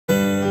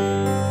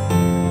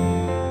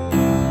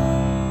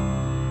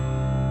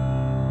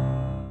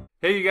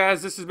Hey you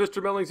guys, this is Mr.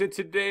 Mellings, and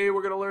today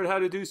we're going to learn how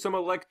to do some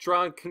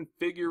electron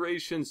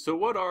configurations. So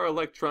what are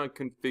electron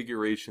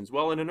configurations?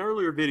 Well, in an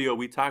earlier video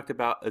we talked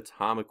about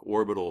atomic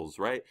orbitals,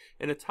 right?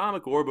 And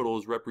atomic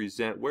orbitals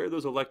represent where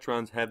those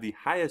electrons have the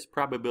highest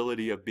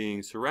probability of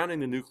being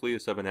surrounding the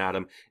nucleus of an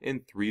atom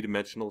in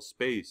three-dimensional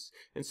space.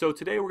 And so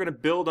today we're going to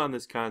build on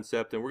this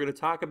concept and we're going to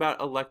talk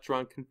about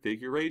electron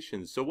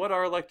configurations. So what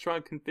are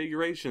electron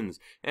configurations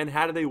and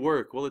how do they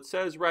work? Well, it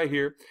says right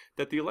here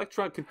that the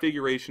electron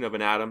configuration of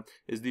an atom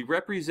is the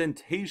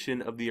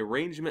representation of the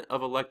arrangement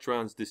of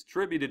electrons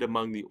distributed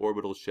among the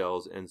orbital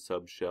shells and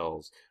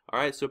subshells.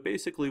 Alright, so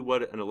basically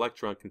what an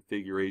electron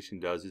configuration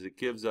does is it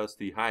gives us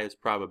the highest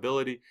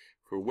probability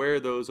for where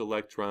those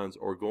electrons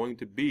are going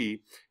to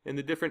be in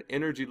the different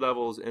energy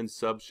levels and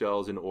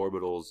subshells and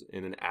orbitals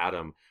in an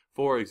atom.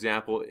 For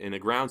example, in a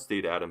ground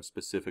state atom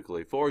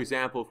specifically. For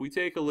example, if we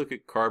take a look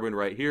at carbon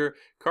right here,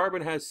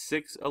 carbon has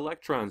 6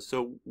 electrons.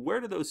 So where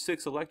do those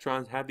 6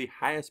 electrons have the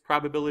highest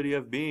probability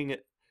of being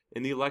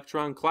in the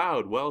electron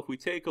cloud? Well, if we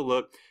take a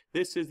look,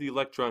 this is the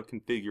electron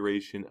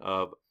configuration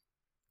of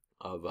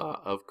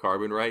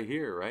carbon right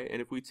here, right?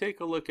 And if we take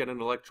a look at an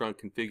electron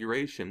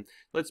configuration,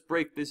 let's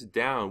break this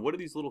down. What do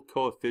these little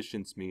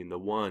coefficients mean? The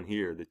 1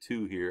 here, the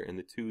 2 here, and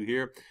the 2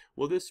 here.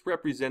 Well, this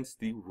represents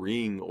the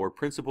ring or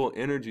principal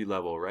energy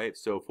level, right?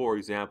 So, for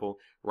example,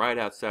 right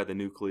outside the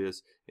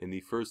nucleus in the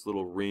first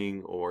little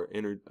ring or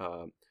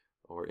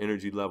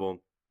energy level,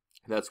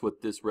 that's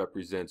what this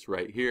represents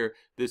right here.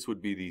 This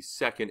would be the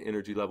second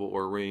energy level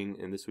or ring,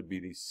 and this would be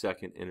the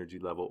second energy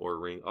level or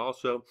ring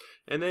also.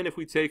 And then if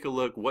we take a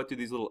look, what do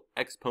these little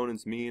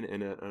exponents mean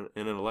in an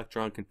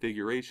electron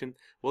configuration?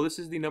 Well, this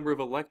is the number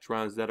of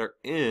electrons that are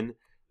in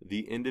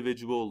the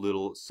individual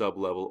little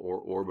sublevel or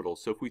orbital.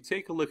 So if we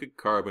take a look at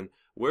carbon,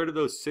 where do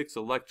those 6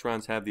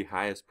 electrons have the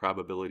highest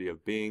probability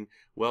of being?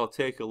 Well,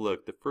 take a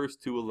look. The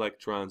first 2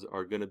 electrons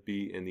are going to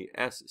be in the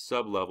s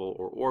sublevel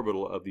or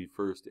orbital of the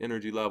first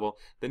energy level.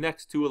 The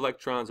next 2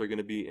 electrons are going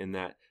to be in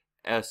that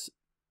s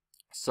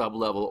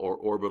sublevel or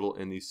orbital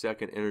in the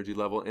second energy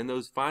level, and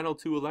those final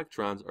 2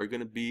 electrons are going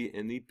to be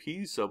in the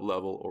p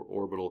sublevel or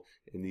orbital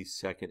in the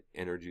second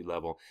energy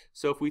level.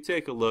 So if we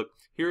take a look,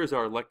 here is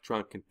our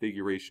electron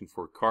configuration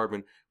for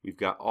carbon. We've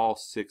got all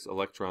 6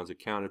 electrons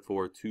accounted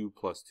for. 2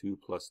 plus 2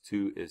 plus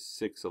 2 is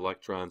 6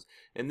 electrons,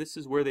 and this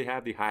is where they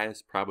have the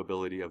highest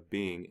probability of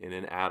being in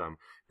an atom.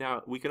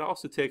 Now we can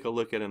also take a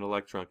look at an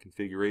electron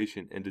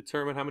configuration and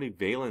determine how many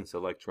valence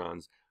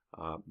electrons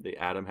the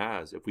atom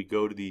has. If we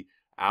go to the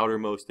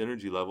outermost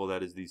energy level,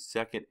 that is the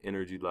second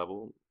energy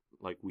level,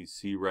 like we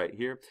see right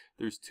here,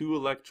 there's 2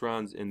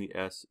 electrons in the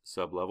s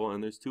sublevel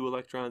and there's 2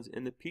 electrons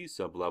in the p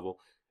sublevel.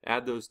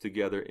 Add those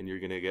together and you're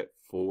going to get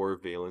 4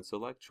 valence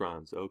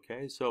electrons.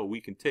 Okay, so we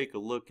can take a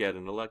look at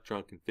an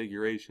electron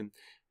configuration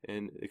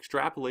and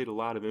extrapolate a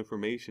lot of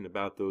information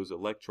about those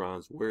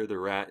electrons, where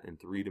they're at in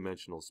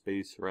three-dimensional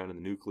space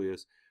surrounding the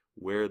nucleus,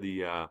 where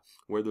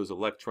those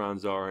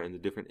electrons are in the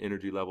different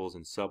energy levels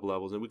and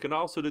sublevels, and we can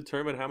also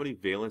determine how many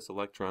valence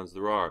electrons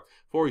there are.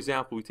 For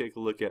example, we take a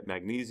look at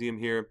magnesium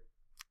here.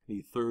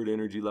 The third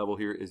energy level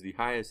here is the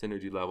highest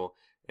energy level,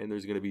 and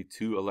there's going to be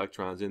 2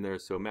 electrons in there.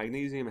 So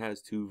magnesium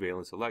has 2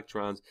 valence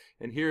electrons,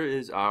 and here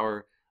is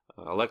our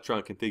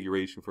electron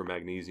configuration for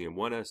magnesium: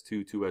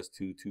 1s2,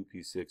 2s2,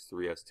 2p6,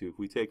 3s2. If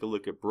we take a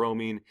look at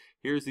bromine,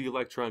 here's the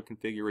electron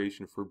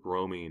configuration for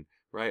bromine.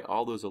 Right,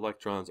 all those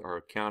electrons are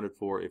accounted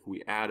for. If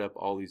we add up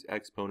all these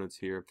exponents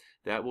here,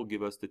 that will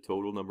give us the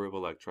total number of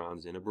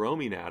electrons in a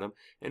bromine atom.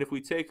 And if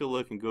we take a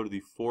look and go to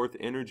the 4th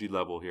energy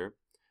level here,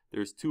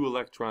 there's 2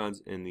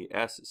 electrons in the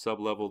s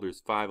sublevel,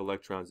 there's 5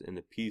 electrons in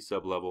the p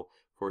sublevel,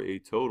 for a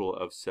total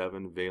of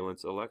 7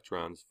 valence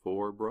electrons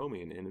for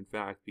bromine. And in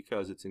fact,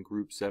 because it's in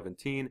group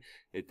 17,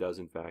 it does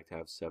in fact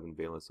have 7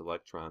 valence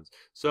electrons.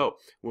 So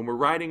when we're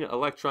writing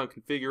electron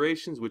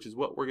configurations, which is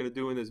what we're going to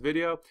do in this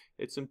video,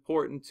 it's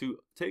important to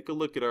take a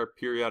look at our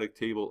periodic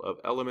table of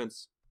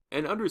elements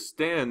and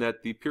understand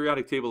that the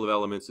periodic table of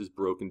elements is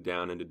broken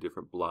down into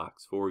different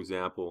blocks. For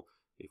example,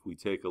 if we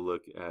take a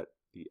look at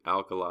the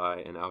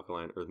alkali and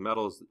alkaline earth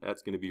metals,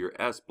 that's going to be your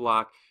S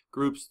block.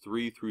 Groups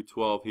 3 through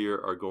 12 here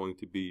are going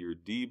to be your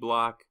D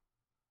block.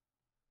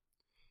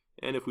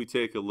 And if we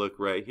take a look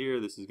right here,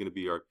 this is going to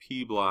be our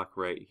P block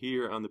right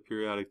here on the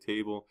periodic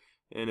table.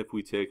 And if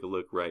we take a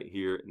look right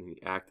here in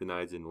the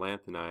actinides and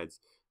lanthanides,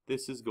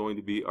 this is going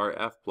to be our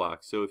F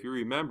block. So if you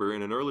remember,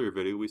 in an earlier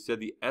video we said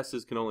the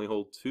S's can only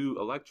hold 2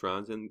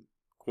 electrons, and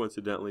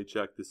coincidentally,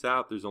 check this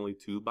out, there's only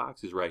 2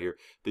 boxes right here.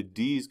 The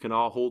D's can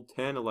all hold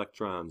 10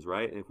 electrons,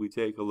 right? And if we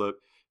take a look,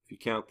 if you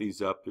count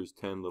these up, there's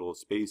 10 little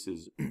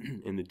spaces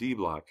in the D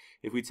block.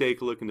 If we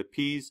take a look in the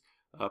P's,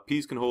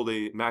 P's can hold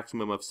a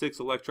maximum of 6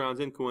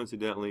 electrons, and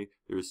coincidentally,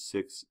 there's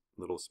 6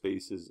 little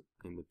spaces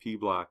in the P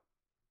block,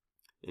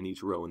 in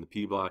each row in the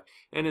P block.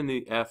 And in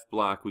the F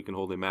block, we can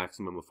hold a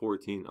maximum of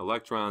 14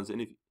 electrons,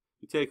 and if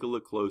you take a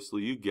look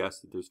closely, you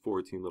guessed that there's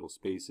 14 little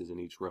spaces in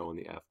each row in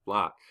the F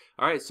block.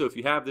 Alright, so if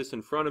you have this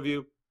in front of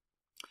you,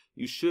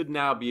 you should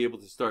now be able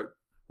to start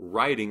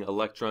writing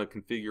electron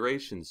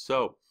configurations.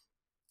 So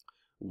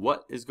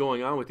what is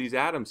going on with these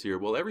atoms here?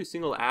 Well, every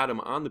single atom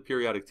on the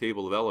periodic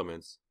table of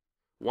elements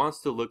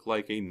wants to look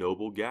like a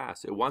noble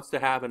gas. It wants to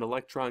have an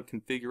electron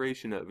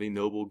configuration of a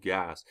noble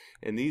gas.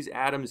 And these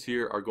atoms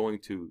here are going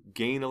to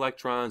gain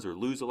electrons or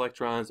lose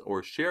electrons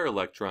or share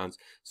electrons,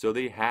 so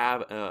they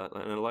have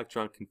an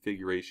electron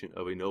configuration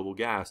of a noble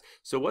gas.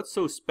 So what's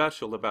so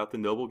special about the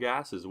noble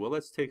gases? Well,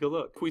 let's take a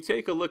look. If we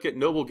take a look at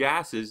noble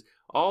gases,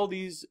 all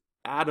these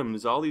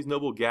atoms, all these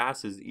noble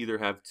gases either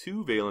have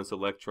 2 valence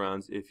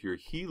electrons if you're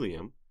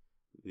helium.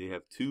 They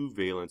have 2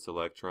 valence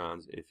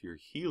electrons if you're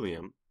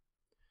helium.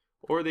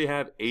 Or they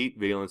have 8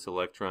 valence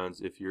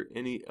electrons if you're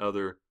any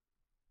other,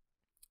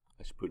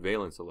 I should put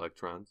valence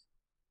electrons.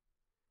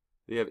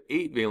 They have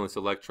 8 valence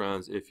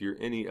electrons if you're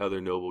any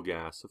other noble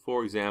gas. So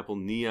for example,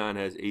 neon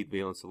has 8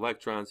 valence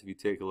electrons. If you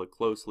take a look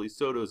closely,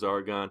 so does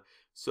argon,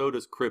 so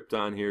does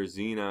krypton here,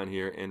 xenon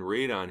here, and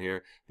radon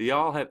here. They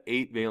all have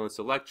 8 valence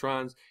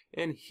electrons,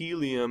 and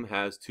helium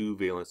has 2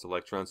 valence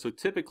electrons. So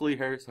typically,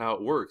 here's how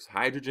it works.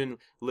 Hydrogen,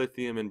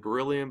 lithium, and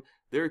beryllium,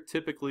 they're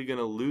typically going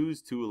to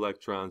lose 2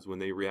 electrons when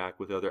they react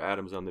with other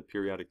atoms on the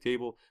periodic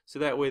table. So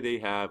that way they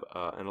have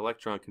an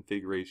electron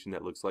configuration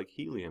that looks like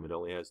helium. It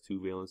only has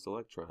 2 valence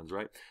electrons,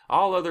 right?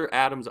 All other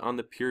atoms on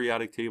the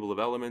periodic table of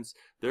elements,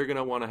 they're going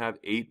to want to have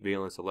 8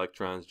 valence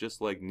electrons, just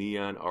like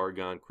neon,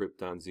 argon,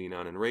 krypton,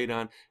 xenon, and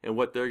radon. And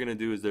what they're going to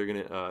do is they're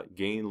going to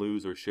gain,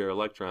 lose, or share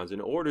electrons in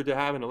order to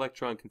have an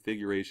electron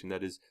configuration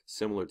that is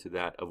similar to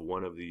that of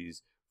one of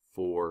these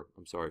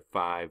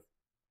 5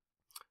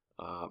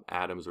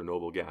 atoms or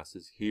noble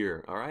gases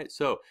here. All right,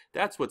 so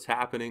that's what's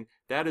happening.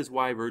 That is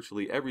why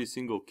virtually every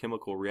single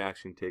chemical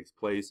reaction takes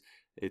place.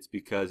 It's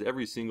because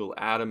every single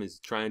atom is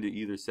trying to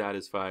either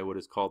satisfy what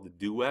is called the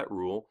duet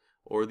rule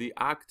or the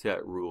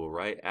octet rule,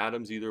 right?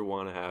 Atoms either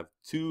want to have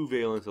 2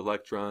 valence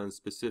electrons,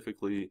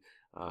 specifically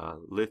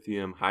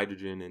lithium,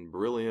 hydrogen, and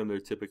beryllium. They're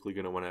typically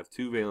going to want to have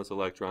 2 valence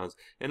electrons,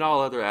 and all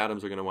other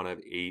atoms are going to want to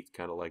have 8,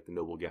 kind of like the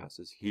noble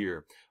gases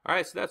here. All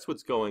right, so that's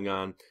what's going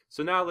on.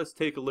 So now let's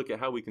take a look at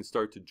how we can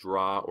start to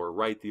draw or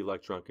write the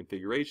electron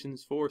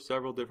configurations for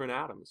several different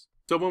atoms.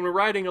 So when we're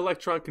writing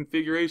electron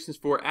configurations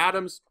for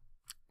atoms,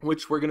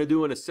 which we're going to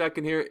do in a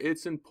second here,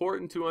 it's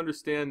important to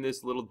understand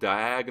this little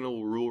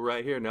diagonal rule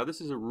right here. Now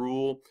this is a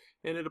rule,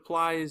 and it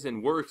applies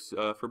and works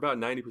for about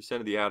 90%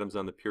 of the atoms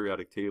on the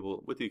periodic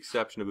table, with the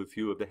exception of a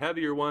few of the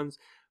heavier ones.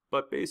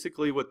 But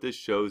basically what this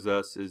shows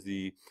us is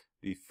the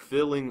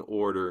filling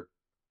order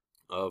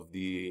of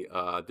the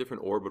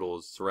different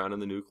orbitals surrounding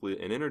the nucleus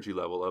and energy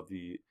level of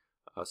the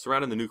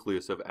surrounding the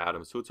nucleus of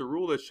atoms. So it's a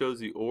rule that shows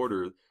the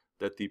order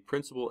that the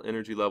principal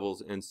energy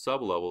levels and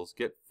sublevels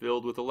get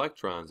filled with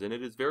electrons, and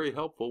it is very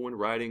helpful when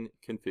writing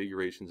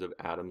configurations of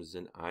atoms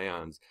and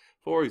ions.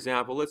 For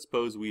example, let's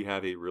suppose we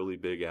have a really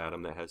big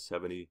atom that has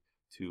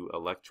 72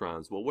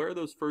 electrons. Well, where are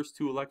those first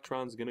 2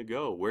 electrons going to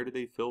go? Where do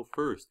they fill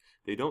first?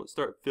 They don't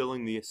start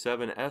filling the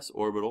 7s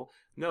orbital.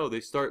 No,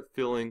 they start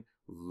filling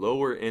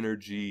lower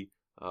energy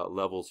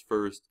levels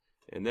first,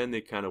 and then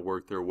they kind of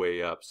work their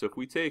way up. So if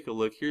we take a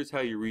look, here's how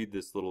you read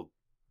this little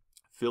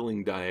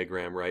filling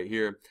diagram right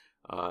here.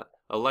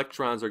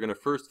 Electrons are going to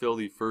first fill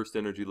the first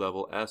energy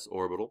level s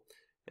orbital,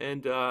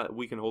 and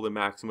we can hold a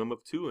maximum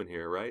of 2 in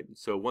here, right?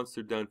 So once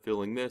they're done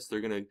filling this,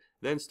 they're going to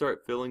then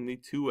start filling the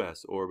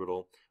 2s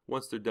orbital.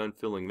 Once they're done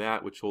filling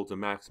that, which holds a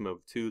maximum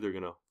of 2, they're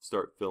going to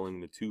start filling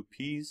the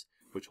 2p's,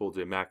 which holds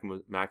a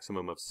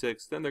maximum of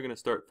 6. Then they're going to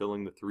start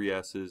filling the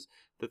 3s's,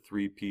 the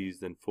 3p's,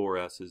 then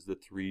 4s's, the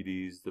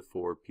 3d's, the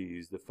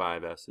 4p's, the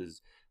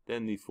 5s's,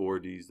 then the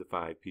 4d's, the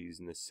 5p's,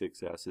 and the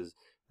 6s's.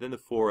 Then the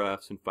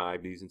 4f's and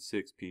 5d's and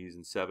 6p's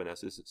and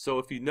 7s's. So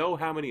if you know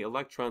how many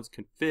electrons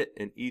can fit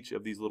in each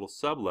of these little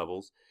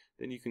sublevels,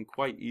 then you can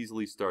quite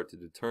easily start to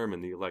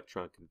determine the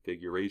electron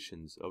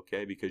configurations,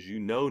 okay? Because you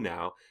know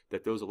now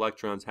that those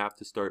electrons have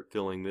to start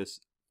filling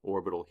this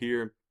orbital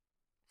here,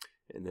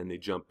 and then they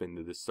jump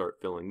into this, start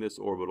filling this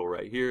orbital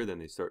right here, then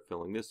they start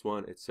filling this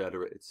one,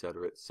 etc.,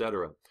 etc.,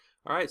 etc.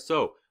 All right,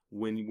 so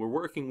when we're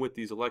working with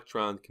these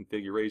electron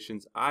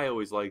configurations, I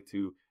always like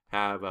to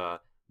have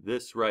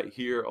this right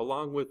here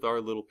along with our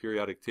little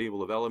periodic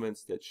table of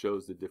elements that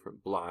shows the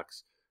different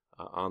blocks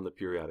on the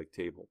periodic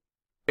table.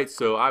 Right,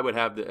 so I would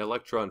have the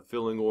electron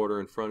filling order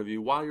in front of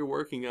you while you're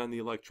working on the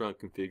electron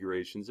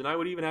configurations, and I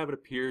would even have a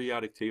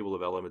periodic table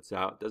of elements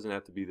out. It doesn't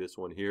have to be this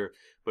one here,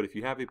 but if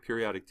you have a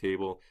periodic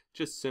table,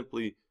 just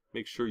simply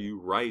make sure you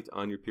write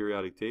on your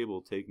periodic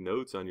table, take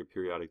notes on your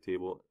periodic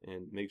table,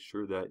 and make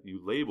sure that you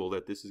label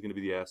that this is going to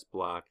be the S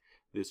block.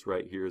 This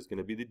right here is going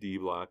to be the D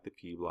block, the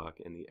P block,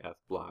 and the F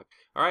block.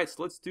 All right,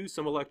 so let's do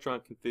some electron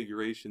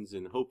configurations,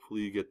 and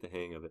hopefully you get the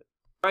hang of it.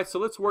 All right, so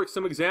let's work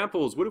some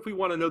examples. What if we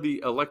want to know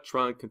the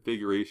electron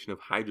configuration of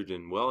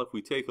hydrogen? Well, if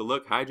we take a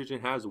look,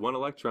 hydrogen has 1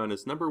 electron.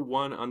 It's number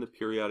 1 on the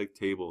periodic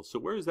table. So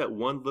where is that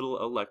one little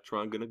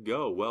electron going to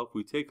go? Well, if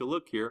we take a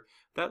look here,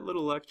 that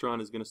little electron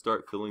is going to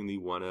start filling the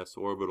 1s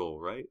orbital,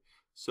 right?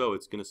 So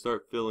it's going to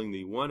start filling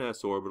the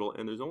 1s orbital,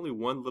 and there's only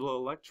one little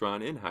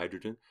electron in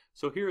hydrogen.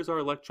 So here's our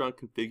electron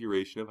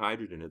configuration of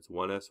hydrogen. It's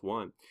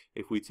 1s1.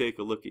 If we take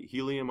a look at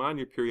helium on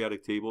your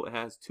periodic table, it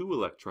has 2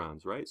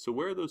 electrons, right? So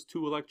where are those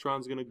 2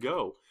 electrons going to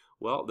go?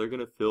 Well, they're going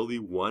to fill the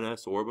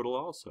 1s orbital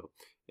also.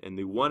 And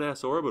the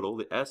 1s orbital,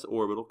 the s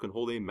orbital, can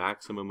hold a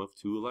maximum of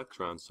 2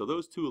 electrons. So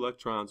those 2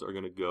 electrons are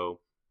going to go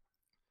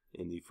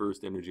in the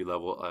first energy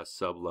level,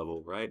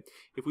 sub-level, right?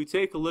 If we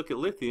take a look at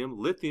lithium,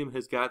 lithium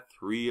has got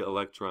 3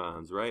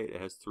 electrons, right? It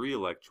has 3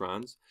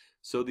 electrons.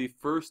 So the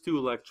first 2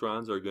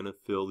 electrons are going to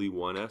fill the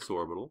 1s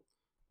orbital.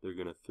 They're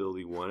going to fill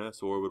the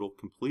 1s orbital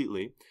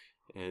completely.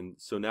 And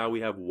so now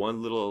we have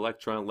one little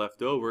electron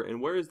left over.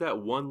 And where is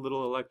that one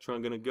little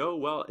electron going to go?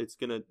 Well, it's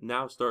going to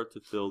now start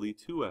to fill the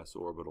 2s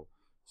orbital.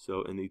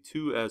 So in the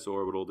 2s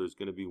orbital, there's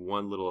going to be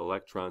one little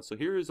electron. So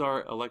here is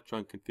our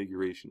electron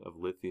configuration of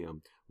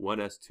lithium,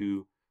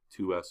 1s2,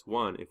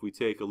 2s1. If we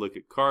take a look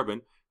at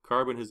carbon,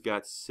 carbon has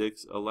got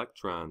 6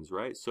 electrons,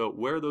 right? So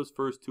where are those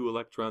first 2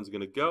 electrons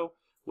going to go?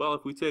 Well,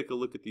 if we take a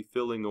look at the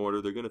filling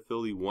order, they're going to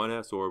fill the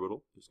 1s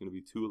orbital. There's going to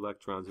be 2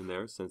 electrons in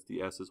there since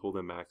the s is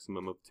holding a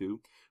maximum of 2.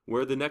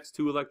 Where are the next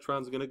 2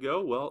 electrons going to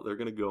go? Well, they're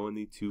going to go in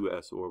the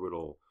 2s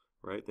orbital,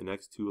 right? The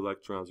next 2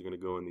 electrons are going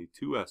to go in the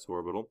 2s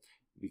orbital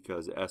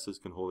because s's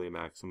can hold a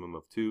maximum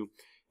of 2.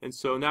 And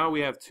so now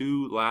we have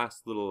 2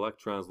 last little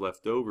electrons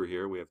left over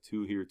here. We have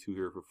 2 here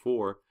for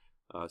 4.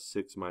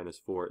 6 minus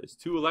 4 is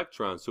 2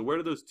 electrons. So where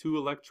do those 2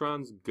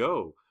 electrons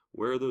go?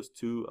 Where are those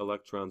 2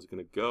 electrons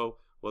going to go?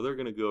 Well, they're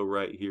going to go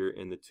right here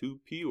in the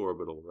 2p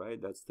orbital, right?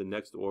 That's the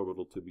next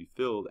orbital to be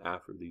filled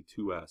after the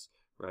 2s,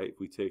 right? If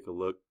we take a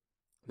look,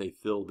 they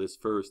fill this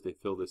first, they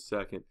fill this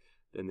second,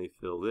 then they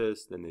fill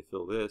this, then they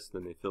fill this,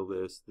 then they fill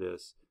this,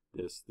 this,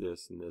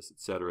 and this,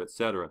 etc.,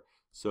 etc.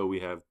 So we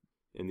have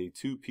in the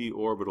 2p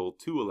orbital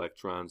 2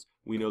 electrons.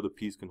 We know the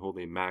p's can hold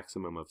a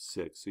maximum of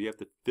 6. So you have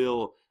to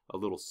fill a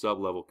little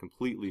sub-level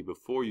completely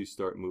before you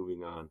start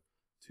moving on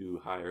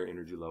to higher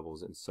energy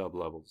levels and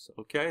sub-levels.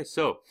 Okay,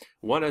 so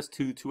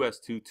 1s2,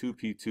 2s2,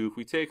 2p2. If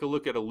we take a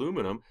look at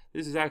aluminum,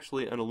 this is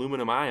actually an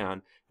aluminum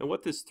ion, and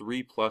what this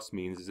 3 plus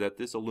means is that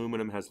this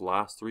aluminum has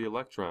lost 3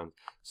 electrons.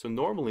 So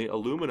normally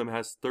aluminum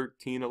has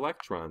 13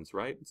 electrons,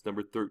 right? It's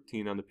number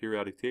 13 on the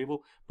periodic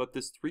table, but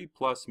this 3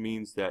 plus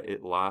means that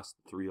it lost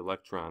 3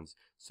 electrons.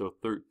 So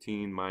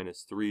 13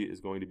 minus 3 is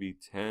going to be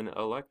 10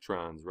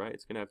 electrons, right?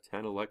 It's going to have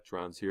 10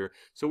 electrons here.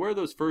 So where are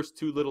those first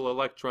 2 little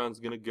electrons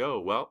going to go?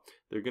 Well,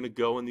 they're going to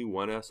go in the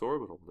 1s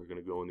orbital. They're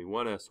going to go in the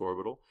 1s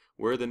orbital.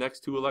 Where are the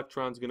next 2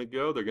 electrons going to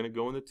go? They're going to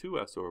go in the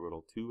 2s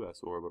orbital.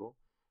 2s orbital,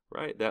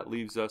 right? That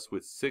leaves us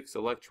with 6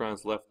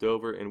 electrons left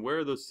over. And where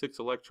are those 6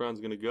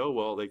 electrons going to go?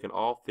 Well, they can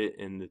all fit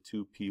in the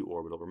 2p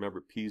orbital. Remember,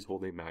 p's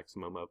hold a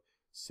maximum of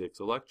 6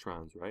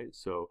 electrons, right?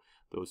 So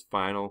those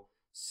final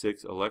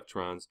 6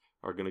 electrons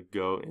are going to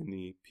go in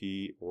the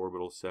p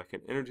orbital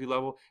second energy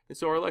level. And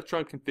so our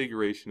electron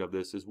configuration of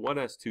this is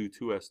 1s2,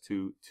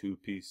 2s2,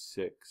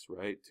 2p6,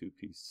 right?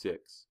 2p6.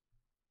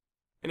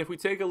 And if we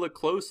take a look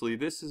closely,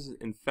 this is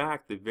in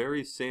fact the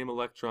very same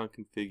electron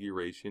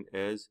configuration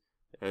as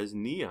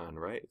neon,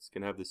 right? It's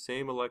going to have the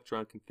same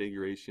electron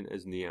configuration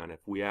as neon. If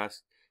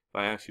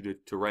I ask you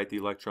to write the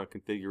electron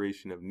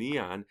configuration of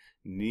neon,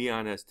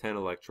 neon has 10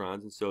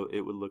 electrons, and so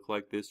it would look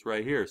like this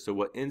right here. So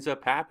what ends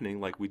up happening,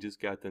 like we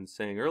just got done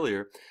saying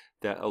earlier,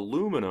 that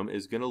aluminum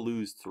is going to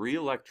lose 3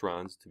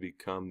 electrons to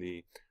become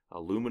the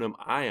aluminum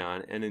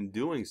ion, and in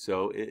doing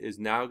so, it is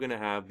now going to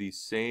have the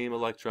same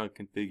electron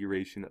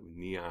configuration of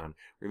neon.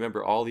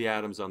 Remember, all the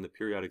atoms on the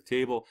periodic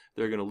table,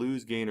 they're going to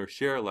lose, gain, or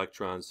share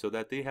electrons so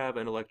that they have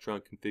an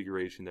electron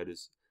configuration that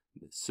is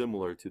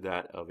similar to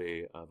that of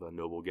a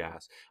noble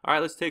gas. All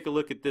right, let's take a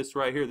look at this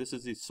right here. This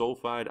is the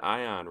sulfide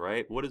ion,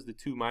 right? What does the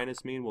 2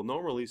 minus mean? Well,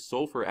 normally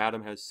sulfur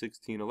atom has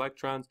 16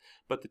 electrons,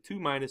 but the 2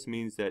 minus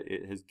means that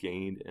it has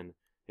gained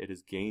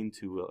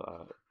 2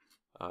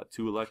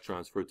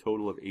 electrons for a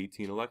total of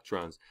 18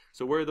 electrons.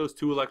 So where are those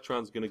 2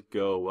 electrons going to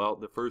go? Well,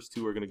 the first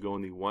 2 are going to go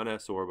in the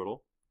 1s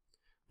orbital.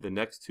 The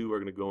next 2 are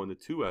going to go in the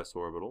 2s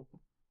orbital.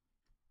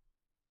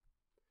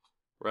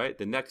 Right?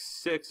 The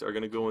next 6 are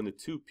going to go in the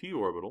 2p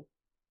orbital.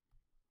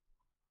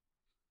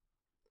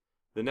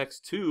 The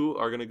next 2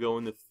 are going to go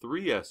in the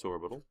 3s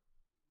orbital.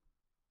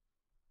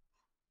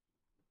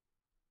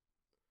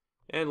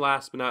 And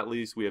last but not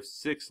least, we have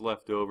 6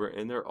 left over,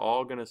 and they're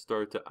all going to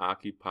start to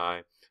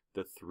occupy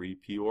the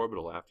 3p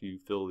orbital. After you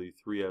fill the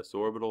 3s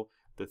orbital,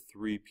 the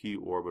 3p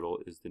orbital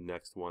is the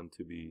next one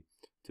to be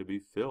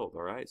filled.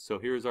 All right, so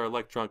here's our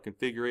electron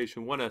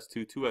configuration: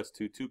 1s2,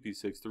 2s2,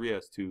 2p6,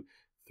 3s2,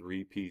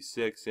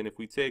 3p6. And if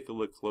we take a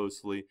look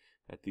closely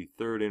at the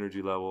third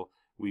energy level,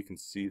 we can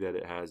see that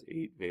it has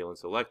 8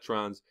 valence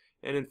electrons.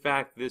 And in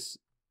fact, this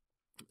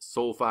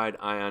sulfide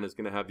ion is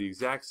going to have the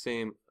exact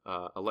same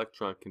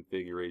electron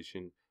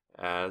configuration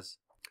as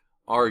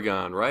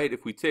argon, right?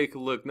 If we take a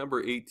look,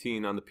 number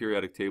 18 on the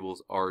periodic table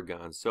is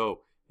argon.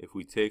 So if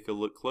we take a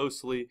look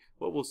closely,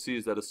 what we'll see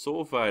is that a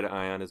sulfide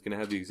ion is going to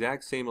have the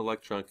exact same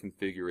electron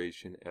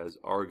configuration as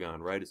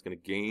argon, right? It's going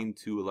to gain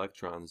 2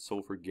 electrons.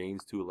 Sulfur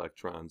gains 2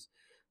 electrons.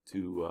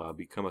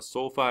 become a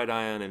sulfide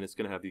ion, and it's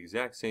going to have the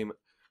exact same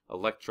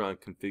electron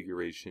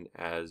configuration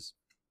as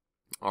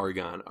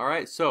argon. All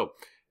right, so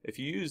if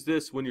you use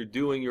this when you're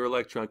doing your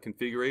electron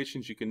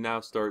configurations, you can now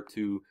start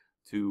to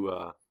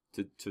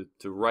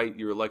write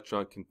your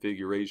electron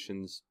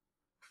configurations.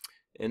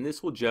 And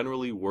this will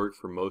generally work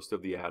for most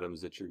of the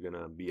atoms that you're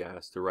going to be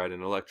asked to write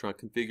an electron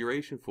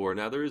configuration for.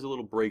 Now, there is a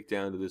little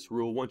breakdown to this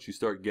rule once you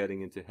start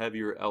getting into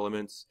heavier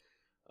elements.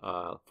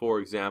 For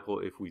example,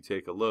 if we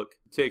take a look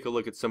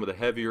at some of the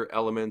heavier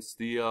elements,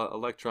 the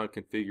electron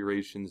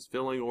configurations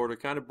filling order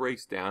kind of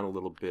breaks down a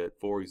little bit.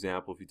 For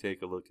example, if you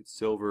take a look at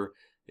silver,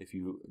 if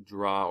you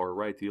draw or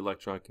write the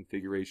electron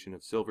configuration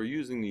of silver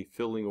using the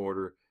filling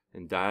order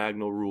and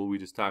diagonal rule we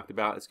just talked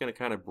about, it's going to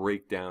kind of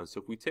break down.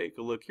 So if we take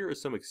a look, here are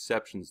some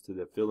exceptions to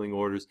the filling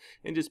orders,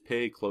 and just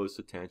pay close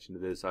attention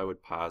to this. I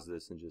would pause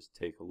this and just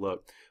take a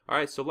look. All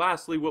right, so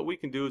lastly, what we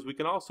can do is we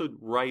can also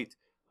write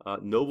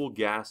noble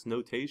gas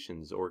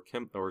notations or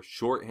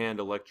shorthand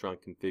electron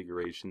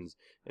configurations,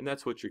 and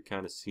that's what you're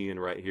kind of seeing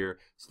right here.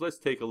 So let's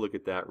take a look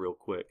at that real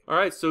quick. All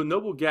right, so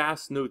noble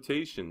gas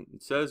notation,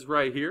 it says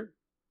right here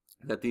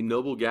that the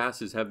noble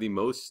gases have the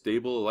most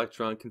stable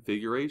electron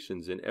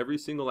configurations, and every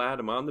single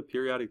atom on the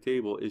periodic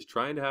table is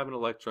trying to have an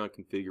electron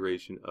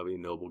configuration of a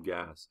noble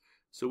gas.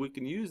 So we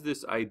can use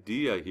this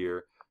idea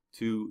here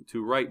to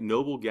write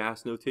noble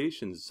gas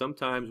notations.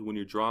 Sometimes when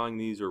you're drawing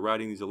these or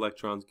writing these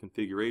electron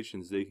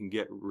configurations, they can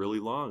get really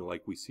long,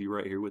 like we see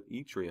right here with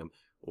yttrium.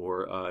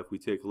 Or if we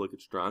take a look at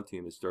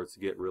strontium, it starts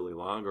to get really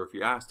long. Or if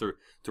you're asked to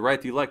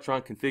write the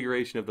electron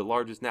configuration of the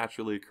largest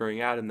naturally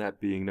occurring atom, that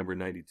being number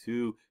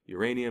 92,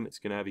 uranium, it's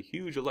going to have a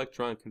huge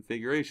electron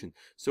configuration.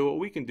 So what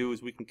we can do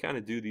is we can kind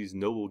of do these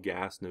noble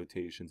gas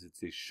notations.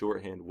 It's a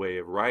shorthand way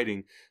of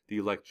writing the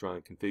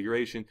electron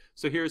configuration.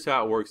 So here's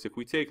how it works. If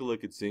we take a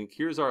look at zinc,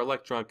 here's our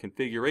electron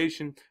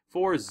configuration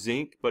for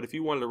zinc, but if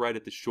you wanted to write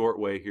it the short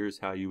way, here's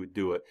how you would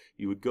do it.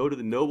 You would go to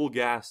the noble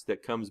gas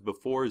that comes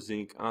before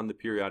zinc on the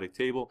periodic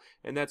table,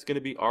 and that's going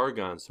to be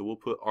argon. So we'll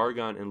put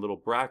argon in little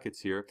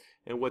brackets here,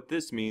 and what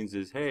this means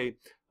is, hey,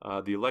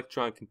 the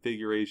electron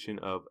configuration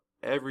of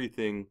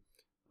everything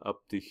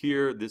up to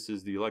here, this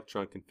is the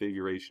electron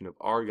configuration of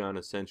argon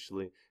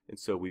essentially, and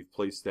so we've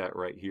placed that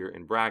right here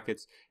in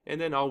brackets,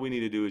 and then all we need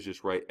to do is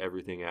just write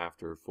everything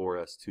after,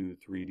 4s2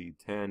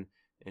 3d10,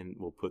 and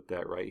we'll put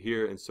that right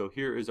here. And so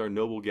here is our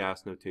noble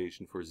gas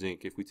notation for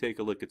zinc. If we take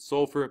a look at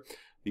sulfur,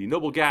 the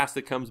noble gas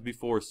that comes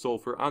before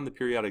sulfur on the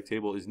periodic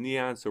table is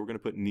neon, so we're going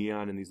to put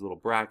neon in these little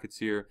brackets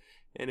here.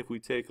 And if we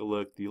take a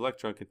look, the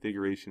electron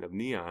configuration of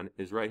neon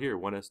is right here,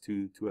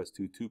 1s2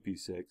 2s2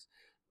 2p6.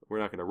 We're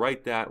not going to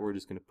write that, we're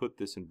just going to put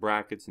this in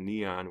brackets,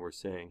 neon. We're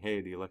saying,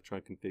 hey, the electron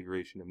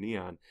configuration of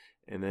neon,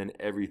 and then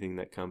everything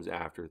that comes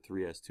after,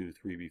 3s2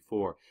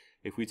 3b4.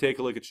 If we take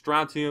a look at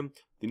strontium,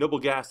 the noble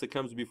gas that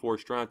comes before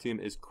strontium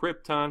is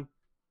krypton,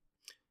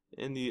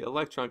 and the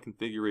electron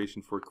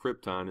configuration for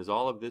krypton is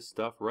all of this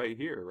stuff right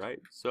here, right?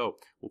 So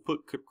we'll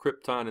put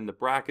krypton in the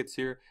brackets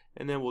here,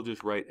 and then we'll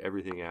just write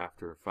everything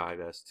after,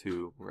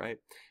 5s2, right?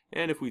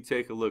 And if we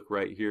take a look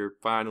right here,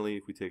 finally,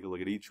 if we take a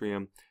look at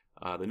yttrium,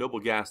 the noble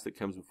gas that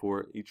comes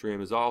before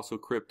yttrium is also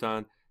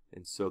krypton,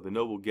 and so the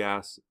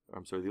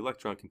the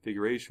electron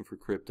configuration for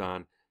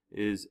krypton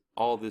is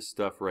all this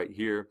stuff right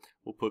here.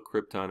 We'll put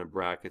krypton in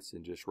brackets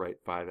and just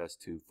write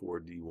 5s2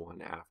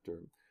 4d1 after.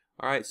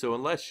 All right, so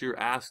unless you're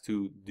asked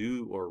to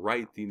do or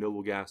write the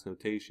noble gas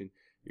notation,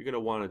 you're going to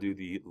want to do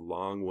the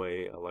long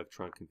way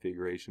electron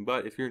configuration.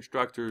 But if your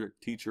instructor,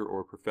 teacher,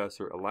 or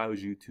professor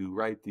allows you to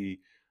write the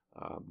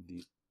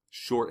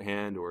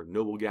shorthand or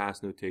noble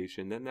gas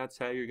notation, then that's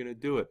how you're going to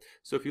do it.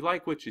 So if you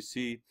like what you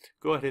see,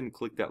 go ahead and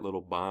click that little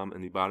bomb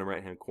in the bottom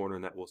right hand corner,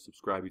 and that will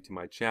subscribe you to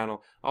my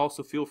channel.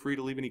 Also, feel free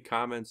to leave any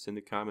comments in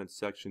the comments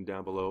section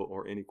down below,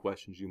 or any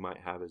questions you might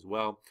have as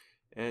well.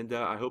 And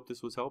I hope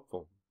this was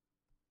helpful.